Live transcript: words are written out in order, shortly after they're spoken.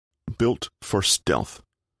Built for Stealth.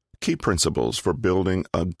 Key Principles for Building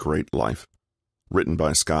a Great Life. Written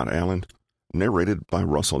by Scott Allan. Narrated by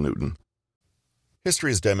Russell Newton. History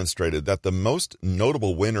has demonstrated that the most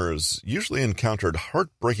notable winners usually encountered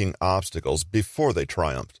heartbreaking obstacles before they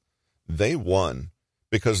triumphed. They won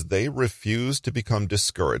because they refused to become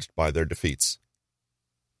discouraged by their defeats.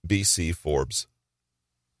 B.C. Forbes.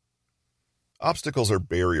 Obstacles are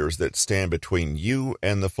barriers that stand between you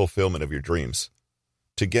and the fulfillment of your dreams.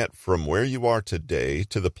 To get from where you are today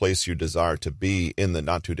to the place you desire to be in the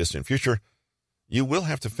not-too-distant future, you will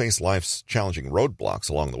have to face life's challenging roadblocks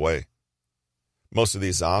along the way. Most of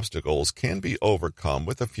these obstacles can be overcome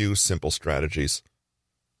with a few simple strategies.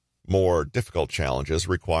 More difficult challenges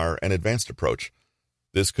require an advanced approach.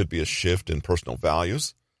 This could be a shift in personal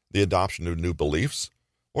values, the adoption of new beliefs,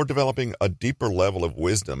 or developing a deeper level of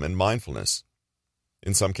wisdom and mindfulness.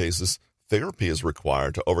 In some cases, therapy is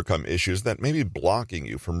required to overcome issues that may be blocking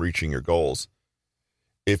you from reaching your goals.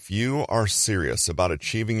 If you are serious about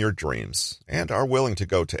achieving your dreams and are willing to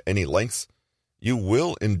go to any lengths, you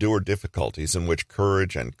will endure difficulties in which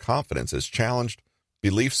courage and confidence is challenged,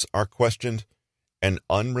 beliefs are questioned, and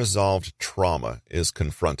unresolved trauma is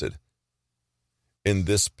confronted. In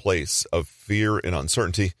this place of fear and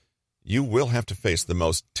uncertainty, you will have to face the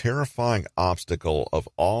most terrifying obstacle of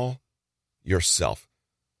all, yourself.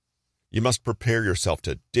 You must prepare yourself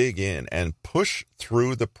to dig in and push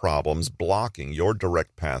through the problems blocking your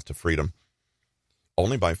direct path to freedom.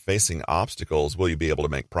 Only by facing obstacles will you be able to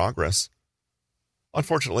make progress.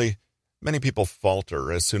 Unfortunately, many people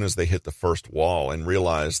falter as soon as they hit the first wall and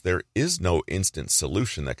realize there is no instant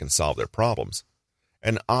solution that can solve their problems.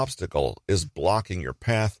 An obstacle is blocking your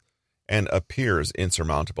path and appears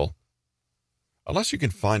insurmountable. Unless you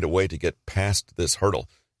can find a way to get past this hurdle,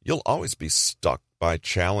 you'll always be stuck by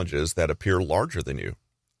challenges that appear larger than you.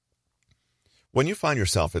 When you find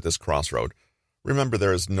yourself at this crossroad, remember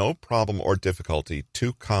there is no problem or difficulty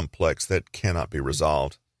too complex that cannot be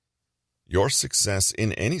resolved. Your success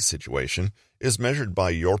in any situation is measured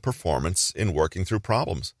by your performance in working through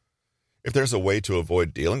problems. If there's a way to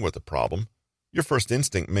avoid dealing with a problem, your first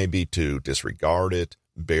instinct may be to disregard it,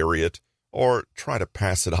 bury it, or try to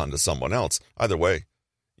pass it on to someone else. Either way,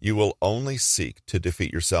 you will only seek to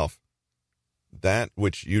defeat yourself. That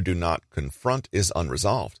which you do not confront is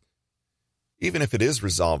unresolved. Even if it is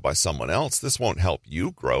resolved by someone else, this won't help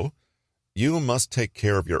you grow. You must take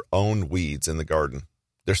care of your own weeds in the garden.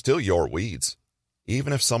 They're still your weeds,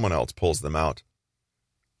 even if someone else pulls them out.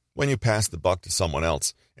 When you pass the buck to someone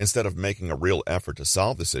else, instead of making a real effort to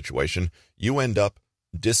solve the situation, you end up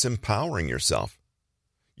disempowering yourself.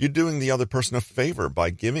 You're doing the other person a favor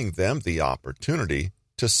by giving them the opportunity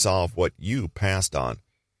to solve what you passed on.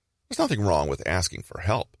 There's nothing wrong with asking for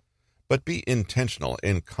help, but be intentional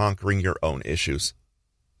in conquering your own issues.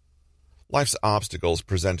 Life's obstacles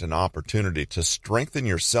present an opportunity to strengthen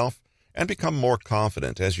yourself and become more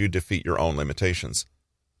confident as you defeat your own limitations.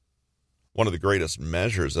 One of the greatest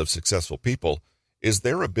measures of successful people is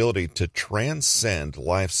their ability to transcend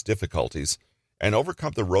life's difficulties and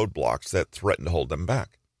overcome the roadblocks that threaten to hold them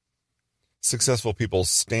back. Successful people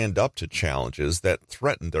stand up to challenges that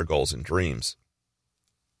threaten their goals and dreams.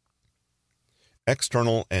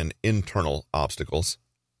 External and internal obstacles.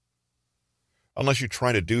 Unless you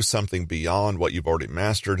try to do something beyond what you've already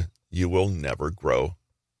mastered, you will never grow.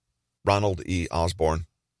 Ronald E. Osborne.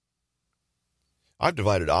 I've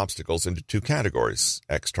divided obstacles into two categories,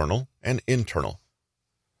 external and internal.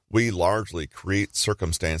 We largely create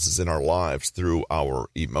circumstances in our lives through our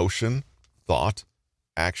emotion, thought,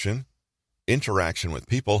 action, interaction with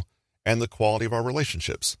people, and the quality of our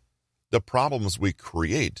relationships. The problems we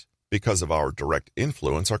create because of our direct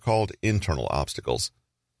influence are called internal obstacles.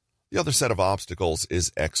 The other set of obstacles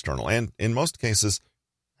is external and, in most cases,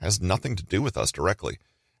 has nothing to do with us directly.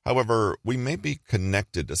 However, we may be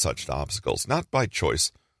connected to such obstacles, not by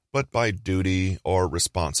choice, but by duty or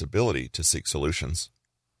responsibility to seek solutions.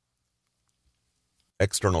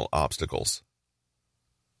 External obstacles.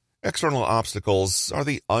 External obstacles are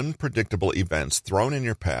the unpredictable events thrown in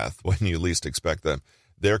your path when you least expect them.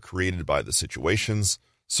 They're created by the situations,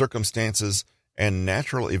 circumstances, and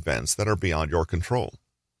natural events that are beyond your control.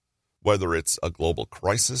 Whether it's a global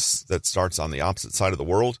crisis that starts on the opposite side of the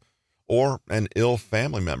world, or an ill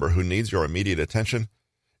family member who needs your immediate attention,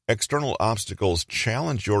 external obstacles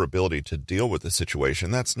challenge your ability to deal with a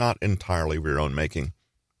situation that's not entirely of your own making.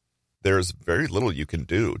 There's very little you can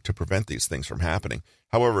do to prevent these things from happening.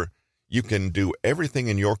 However, you can do everything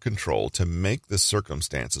in your control to make the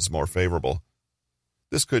circumstances more favorable.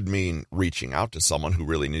 This could mean reaching out to someone who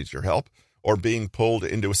really needs your help, or being pulled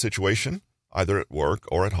into a situation, either at work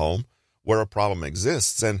or at home, where a problem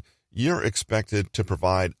exists and you're expected to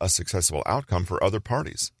provide a successful outcome for other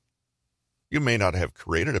parties. You may not have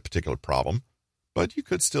created a particular problem, but you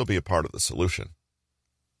could still be a part of the solution.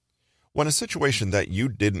 When a situation that you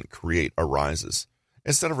didn't create arises,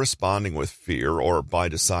 instead of responding with fear or by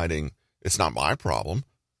deciding, "It's not my problem,"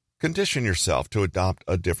 condition yourself to adopt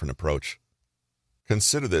a different approach.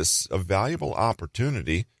 Consider this a valuable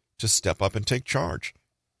opportunity to step up and take charge.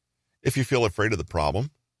 If you feel afraid of the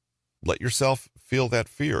problem, let yourself feel that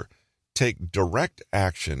fear. Take direct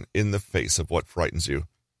action in the face of what frightens you.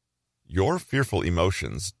 Your fearful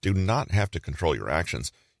emotions do not have to control your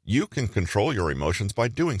actions. You can control your emotions by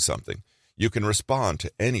doing something. You can respond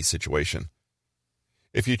to any situation.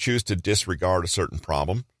 If you choose to disregard a certain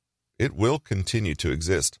problem, it will continue to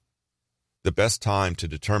exist. The best time to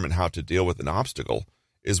determine how to deal with an obstacle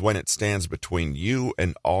is when it stands between you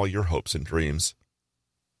and all your hopes and dreams.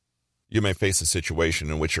 You may face a situation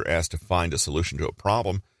in which you're asked to find a solution to a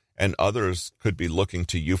problem, and others could be looking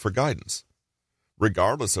to you for guidance.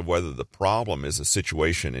 Regardless of whether the problem is a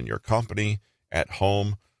situation in your company, at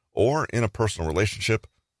home, or in a personal relationship,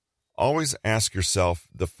 always ask yourself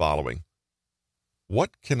the following: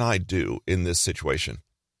 what can I do in this situation?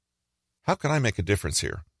 How can I make a difference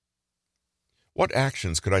here? What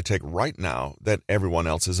actions could I take right now that everyone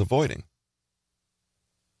else is avoiding?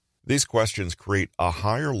 These questions create a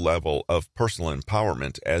higher level of personal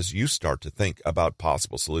empowerment as you start to think about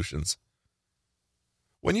possible solutions.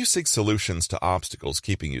 When you seek solutions to obstacles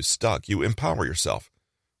keeping you stuck, you empower yourself.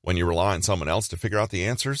 When you rely on someone else to figure out the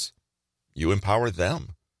answers, you empower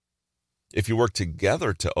them. If you work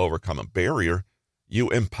together to overcome a barrier,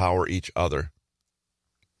 you empower each other.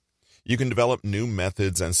 You can develop new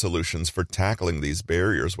methods and solutions for tackling these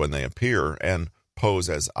barriers when they appear and pose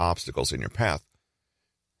as obstacles in your path.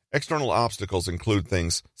 External obstacles include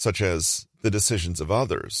things such as the decisions of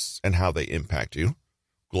others and how they impact you,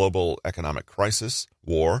 global economic crisis,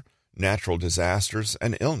 war, natural disasters,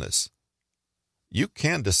 and illness. You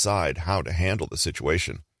can decide how to handle the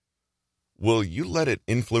situation. Will you let it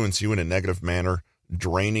influence you in a negative manner,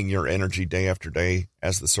 draining your energy day after day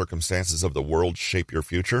as the circumstances of the world shape your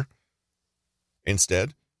future?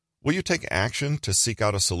 Instead, will you take action to seek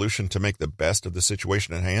out a solution to make the best of the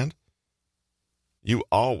situation at hand? You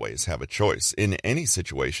always have a choice in any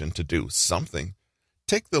situation to do something.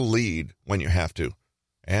 Take the lead when you have to,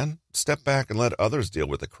 and step back and let others deal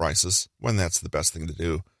with the crisis when that's the best thing to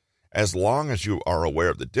do. As long as you are aware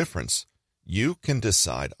of the difference, you can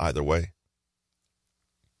decide either way.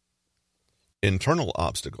 Internal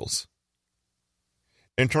obstacles.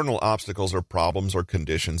 Internal obstacles are problems or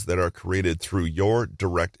conditions that are created through your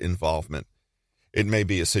direct involvement. It may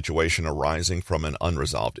be a situation arising from an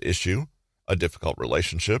unresolved issue, a difficult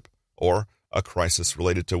relationship, or a crisis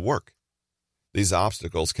related to work. These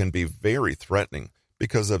obstacles can be very threatening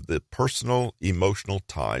because of the personal, emotional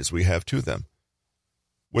ties we have to them.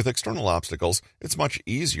 With external obstacles, it's much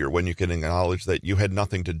easier when you can acknowledge that you had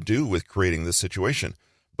nothing to do with creating this situation,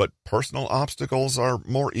 but personal obstacles are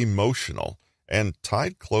more emotional and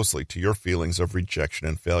tied closely to your feelings of rejection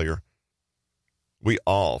and failure. We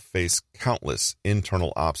all face countless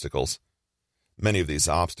internal obstacles. Many of these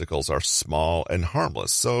obstacles are small and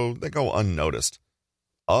harmless, so they go unnoticed.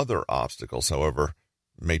 Other obstacles, however,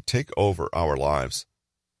 may take over our lives.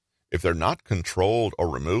 If they're not controlled or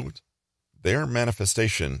removed, their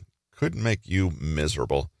manifestation could make you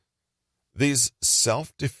miserable. These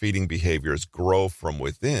self-defeating behaviors grow from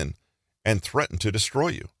within and threaten to destroy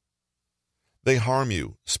you. They harm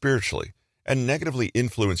you spiritually and negatively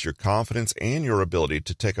influence your confidence and your ability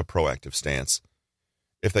to take a proactive stance.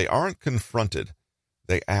 If they aren't confronted,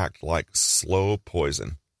 they act like slow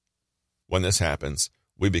poison. When this happens,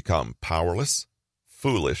 we become powerless,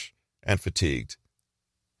 foolish, and fatigued.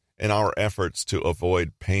 In our efforts to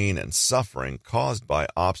avoid pain and suffering caused by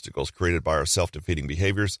obstacles created by our self-defeating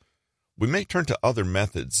behaviors, we may turn to other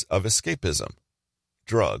methods of escapism,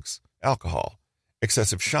 drugs, alcohol,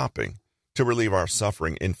 excessive shopping, to relieve our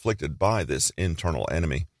suffering inflicted by this internal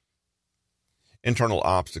enemy. Internal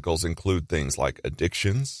obstacles include things like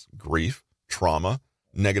addictions, grief, trauma,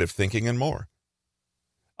 negative thinking, and more.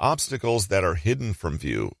 Obstacles that are hidden from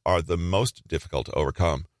view are the most difficult to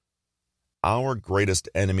overcome. Our greatest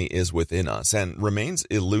enemy is within us and remains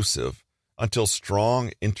elusive until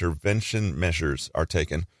strong intervention measures are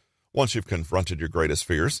taken. Once you've confronted your greatest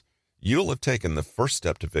fears, you'll have taken the first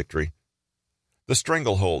step to victory. The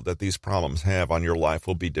stranglehold that these problems have on your life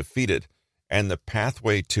will be defeated, and the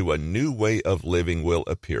pathway to a new way of living will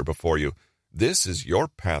appear before you. This is your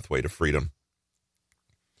pathway to freedom.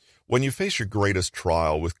 When you face your greatest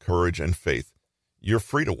trial with courage and faith, you're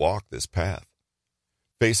free to walk this path.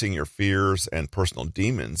 Facing your fears and personal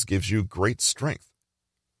demons gives you great strength.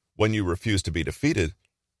 When you refuse to be defeated,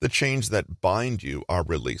 the chains that bind you are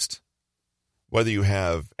released. Whether you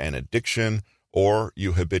have an addiction or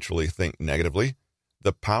you habitually think negatively,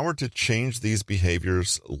 the power to change these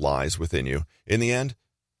behaviors lies within you. In the end,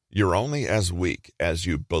 you're only as weak as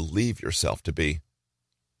you believe yourself to be.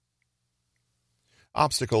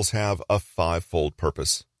 Obstacles have a five-fold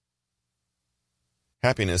purpose.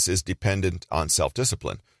 Happiness is dependent on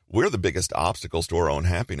self-discipline. We're the biggest obstacles to our own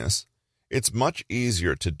happiness. It's much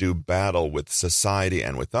easier to do battle with society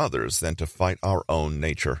and with others than to fight our own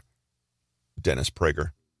nature. Dennis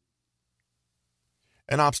Prager.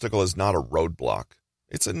 An obstacle is not a roadblock.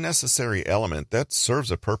 It's a necessary element that serves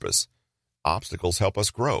a purpose. Obstacles help us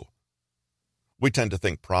grow. We tend to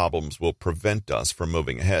think problems will prevent us from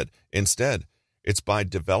moving ahead. Instead, it's by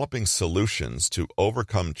developing solutions to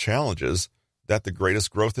overcome challenges that the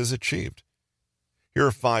greatest growth is achieved. Here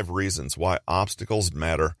are 5 reasons why obstacles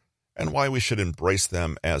matter and why we should embrace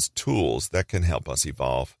them as tools that can help us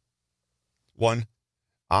evolve. 1.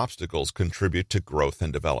 Obstacles contribute to growth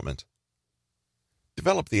and development.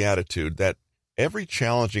 Develop the attitude that every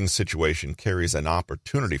challenging situation carries an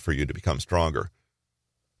opportunity for you to become stronger.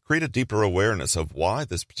 Create a deeper awareness of why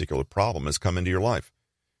this particular problem has come into your life.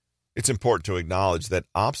 It's important to acknowledge that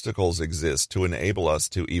obstacles exist to enable us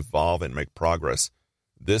to evolve and make progress.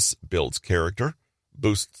 This builds character,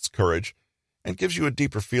 boosts courage, and gives you a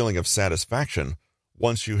deeper feeling of satisfaction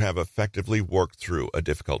once you have effectively worked through a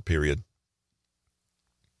difficult period.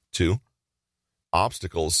 2.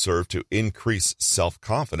 Obstacles serve to increase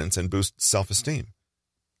self-confidence and boost self-esteem.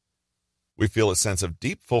 We feel a sense of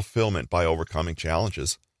deep fulfillment by overcoming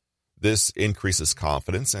challenges. This increases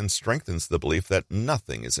confidence and strengthens the belief that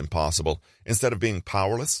nothing is impossible. Instead of being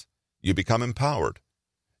powerless, you become empowered.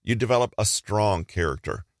 You develop a strong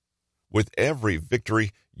character. With every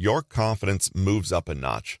victory, your confidence moves up a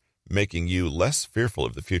notch, making you less fearful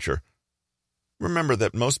of the future. Remember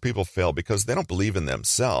that most people fail because they don't believe in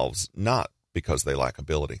themselves, not because they lack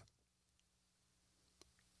ability.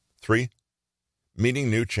 3. Meeting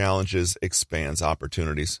new challenges expands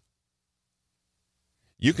opportunities.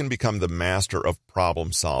 You can become the master of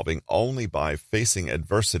problem solving only by facing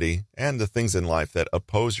adversity and the things in life that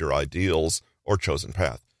oppose your ideals or chosen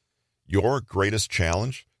path. Your greatest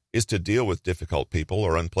challenge is to deal with difficult people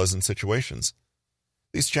or unpleasant situations.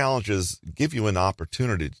 These challenges give you an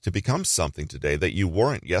opportunity to become something today that you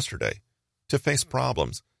weren't yesterday, to face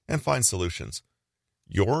problems and find solutions.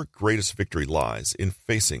 Your greatest victory lies in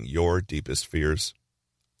facing your deepest fears.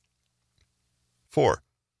 4.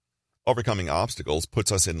 Overcoming obstacles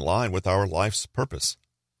puts us in line with our life's purpose.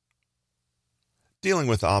 Dealing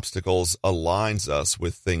with obstacles aligns us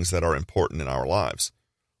with things that are important in our lives.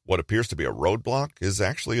 What appears to be a roadblock is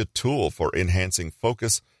actually a tool for enhancing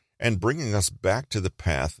focus and bringing us back to the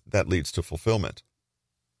path that leads to fulfillment.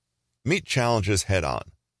 Meet challenges head on.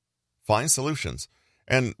 Find solutions.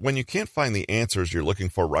 And when you can't find the answers you're looking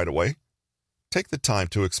for right away, take the time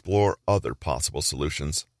to explore other possible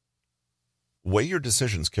solutions. Weigh your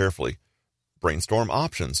decisions carefully. Brainstorm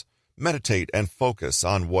options. Meditate and focus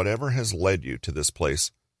on whatever has led you to this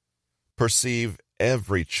place. Perceive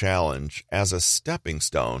every challenge as a stepping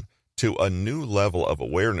stone to a new level of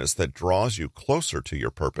awareness that draws you closer to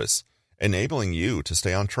your purpose, enabling you to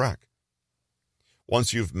stay on track.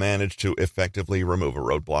 Once you've managed to effectively remove a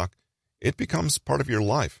roadblock, it becomes part of your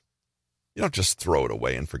life. You don't just throw it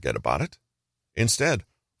away and forget about it. Instead,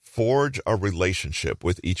 forge a relationship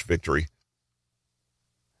with each victory.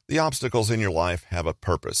 The obstacles in your life have a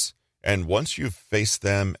purpose, and once you've faced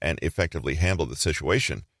them and effectively handled the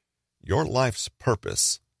situation, your life's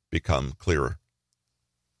purpose becomes clearer.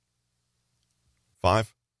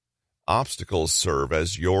 5. Obstacles serve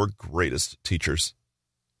as your greatest teachers.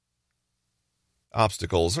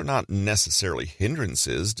 Obstacles are not necessarily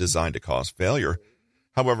hindrances designed to cause failure.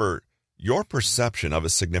 However, your perception of a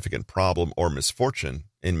significant problem or misfortune,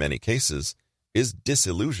 in many cases, is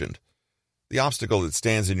disillusioned. The obstacle that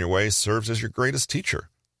stands in your way serves as your greatest teacher.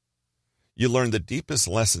 You learn the deepest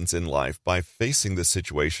lessons in life by facing the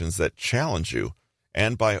situations that challenge you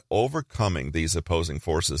and by overcoming these opposing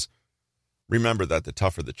forces. Remember that the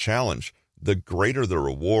tougher the challenge, the greater the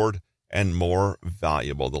reward and more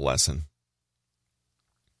valuable the lesson.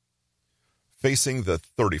 Facing the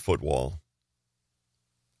 30-foot wall.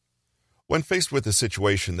 When faced with a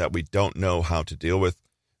situation that we don't know how to deal with,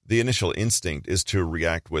 the initial instinct is to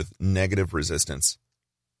react with negative resistance.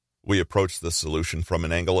 We approach the solution from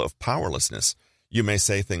an angle of powerlessness. You may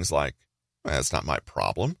say things like, "That's not my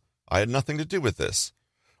problem. I had nothing to do with this."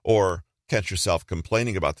 Or catch yourself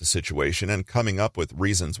complaining about the situation and coming up with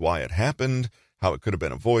reasons why it happened, how it could have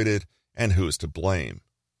been avoided, and who's to blame.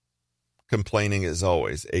 Complaining is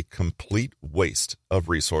always a complete waste of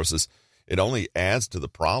resources. It only adds to the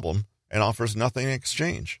problem and offers nothing in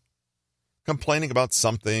exchange. Complaining about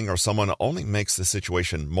something or someone only makes the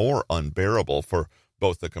situation more unbearable for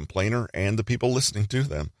both the complainer and the people listening to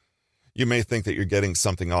them. You may think that you're getting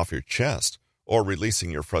something off your chest or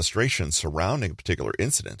releasing your frustration surrounding a particular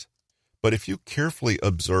incident, but if you carefully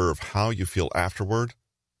observe how you feel afterward,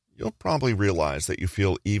 you'll probably realize that you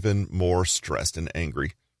feel even more stressed and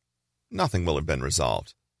angry. Nothing will have been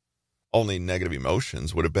resolved. Only negative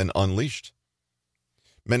emotions would have been unleashed.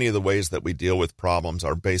 Many of the ways that we deal with problems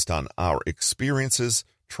are based on our experiences,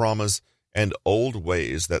 traumas, and old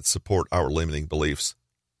ways that support our limiting beliefs.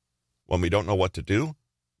 When we don't know what to do,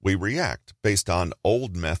 we react based on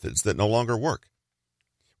old methods that no longer work.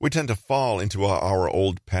 We tend to fall into our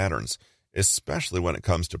old patterns, especially when it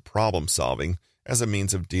comes to problem solving as a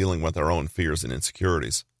means of dealing with our own fears and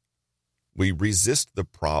insecurities. We resist the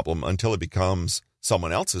problem until it becomes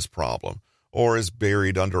someone else's problem or is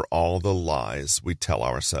buried under all the lies we tell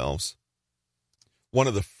ourselves. One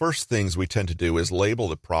of the first things we tend to do is label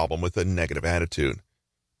the problem with a negative attitude.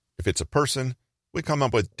 If it's a person, we come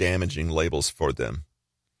up with damaging labels for them.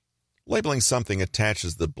 Labeling something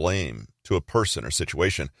attaches the blame to a person or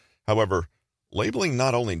situation. However, labeling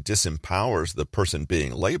not only disempowers the person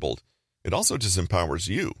being labeled, it also disempowers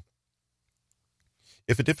you.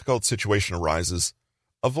 If a difficult situation arises,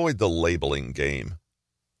 avoid the labeling game.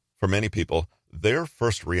 For many people, their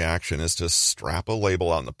first reaction is to strap a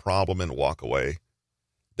label on the problem and walk away.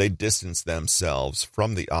 They distance themselves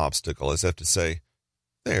from the obstacle as if to say,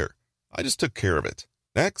 "There, I just took care of it.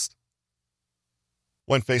 Next."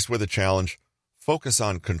 When faced with a challenge, focus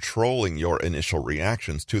on controlling your initial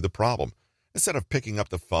reactions to the problem. Instead of picking up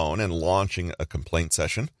the phone and launching a complaint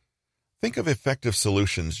session, think of effective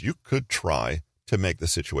solutions you could try to make the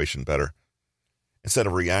situation better. Instead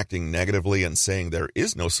of reacting negatively and saying there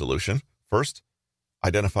is no solution, first,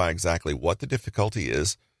 identify exactly what the difficulty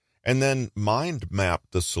is, and then mind map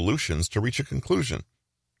the solutions to reach a conclusion.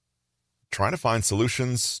 Try to find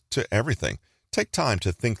solutions to everything. Take time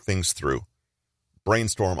to think things through.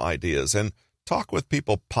 Brainstorm ideas and talk with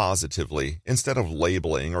people positively instead of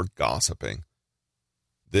labeling or gossiping.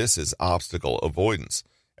 This is obstacle avoidance,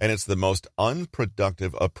 and it's the most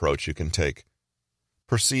unproductive approach you can take.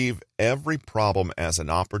 Perceive every problem as an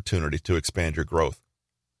opportunity to expand your growth.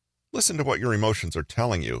 Listen to what your emotions are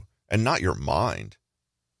telling you, and not your mind.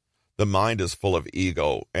 The mind is full of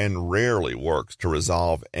ego and rarely works to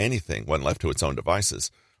resolve anything when left to its own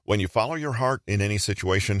devices. When you follow your heart in any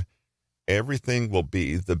situation, everything will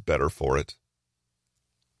be the better for it.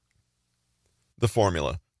 The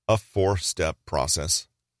formula, a 4-step process.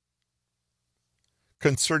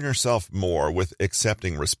 Concern yourself more with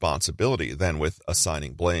accepting responsibility than with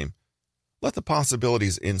assigning blame. Let the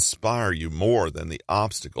possibilities inspire you more than the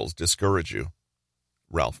obstacles discourage you.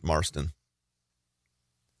 Ralph Marston.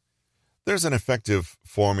 There's an effective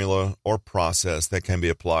formula or process that can be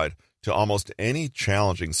applied to almost any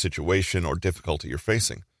challenging situation or difficulty you're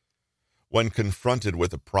facing. When confronted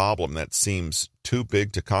with a problem that seems too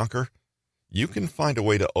big to conquer, you can find a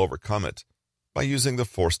way to overcome it by using the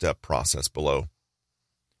 4-step process below.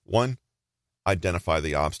 1. Identify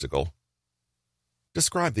the obstacle.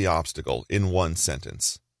 Describe the obstacle in one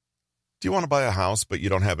sentence. Do you want to buy a house but you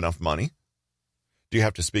don't have enough money? Do you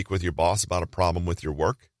have to speak with your boss about a problem with your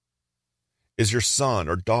work? Is your son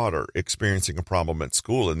or daughter experiencing a problem at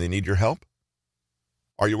school and they need your help?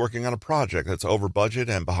 Are you working on a project that's over budget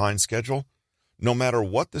and behind schedule? No matter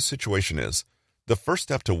what the situation is, the first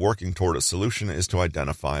step to working toward a solution is to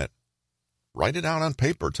identify it. Write it out on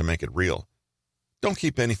paper to make it real. Don't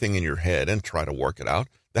keep anything in your head and try to work it out.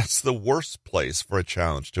 That's the worst place for a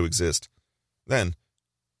challenge to exist. Then,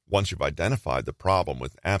 once you've identified the problem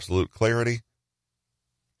with absolute clarity,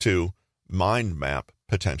 2. Mind map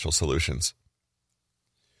potential solutions.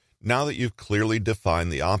 Now that you've clearly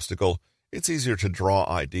defined the obstacle, it's easier to draw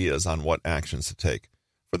ideas on what actions to take.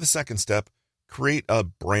 For the second step, create a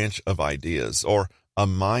branch of ideas or a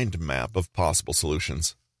mind map of possible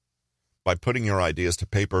solutions. By putting your ideas to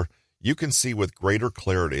paper, you can see with greater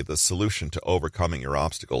clarity the solution to overcoming your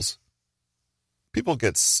obstacles. People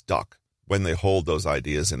get stuck when they hold those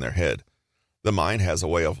ideas in their head. The mind has a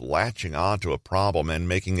way of latching onto a problem and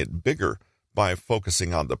making it bigger by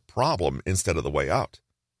focusing on the problem instead of the way out.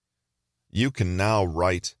 You can now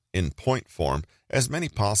write in point form as many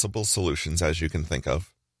possible solutions as you can think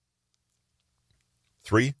of.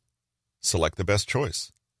 3. Select the best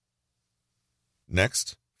choice.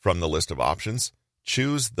 Next, from the list of options,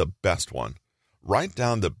 choose the best one. Write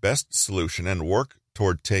down the best solution and work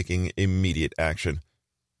toward taking immediate action.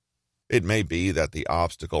 It may be that the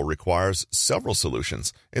obstacle requires several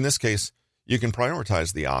solutions. In this case, you can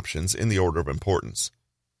prioritize the options in the order of importance.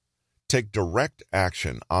 Take direct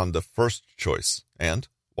action on the first choice and,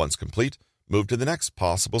 once complete, move to the next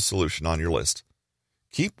possible solution on your list.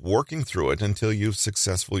 Keep working through it until you've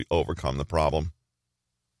successfully overcome the problem.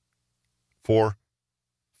 4.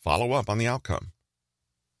 Follow up on the outcome.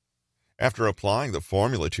 After applying the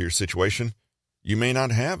formula to your situation, you may not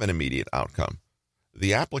have an immediate outcome.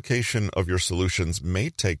 The application of your solutions may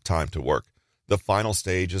take time to work. The final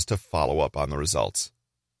stage is to follow up on the results.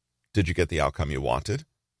 Did you get the outcome you wanted?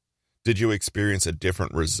 Did you experience a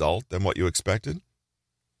different result than what you expected?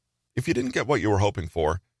 If you didn't get what you were hoping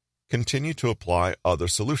for, continue to apply other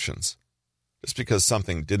solutions. Just because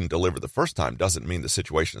something didn't deliver the first time doesn't mean the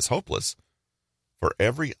situation is hopeless. For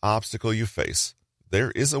every obstacle you face, there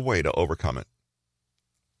is a way to overcome it.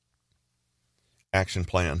 Action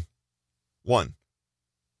plan. 1.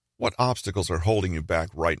 What obstacles are holding you back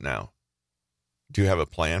right now? Do you have a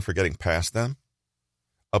plan for getting past them?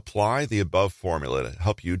 Apply the above formula to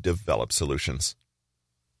help you develop solutions.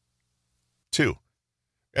 2.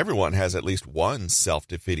 Everyone has at least one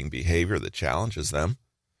self-defeating behavior that challenges them.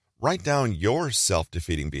 Write down your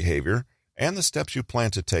self-defeating behavior and the steps you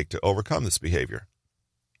plan to take to overcome this behavior.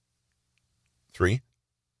 3.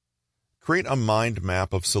 Create a mind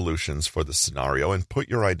map of solutions for the scenario and put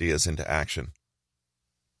your ideas into action.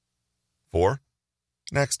 4.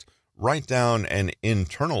 Next, write down an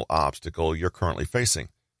internal obstacle you're currently facing.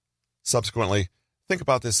 Subsequently, think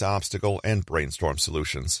about this obstacle and brainstorm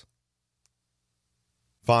solutions.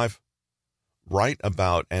 5. Write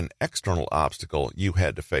about an external obstacle you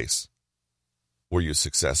had to face. Were you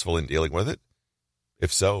successful in dealing with it?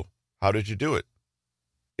 If so, how did you do it?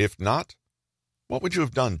 If not, what would you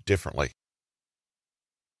have done differently?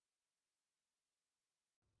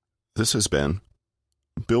 This has been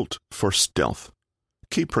Built for Stealth: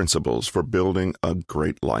 Key Principles for Building a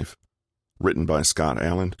Great Life. Written by Scott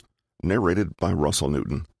Allan. Narrated by Russell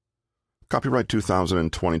Newton. Copyright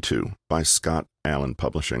 2022 by Scott Allan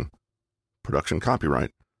Publishing. Production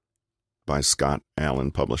copyright by Scott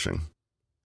Allan Publishing.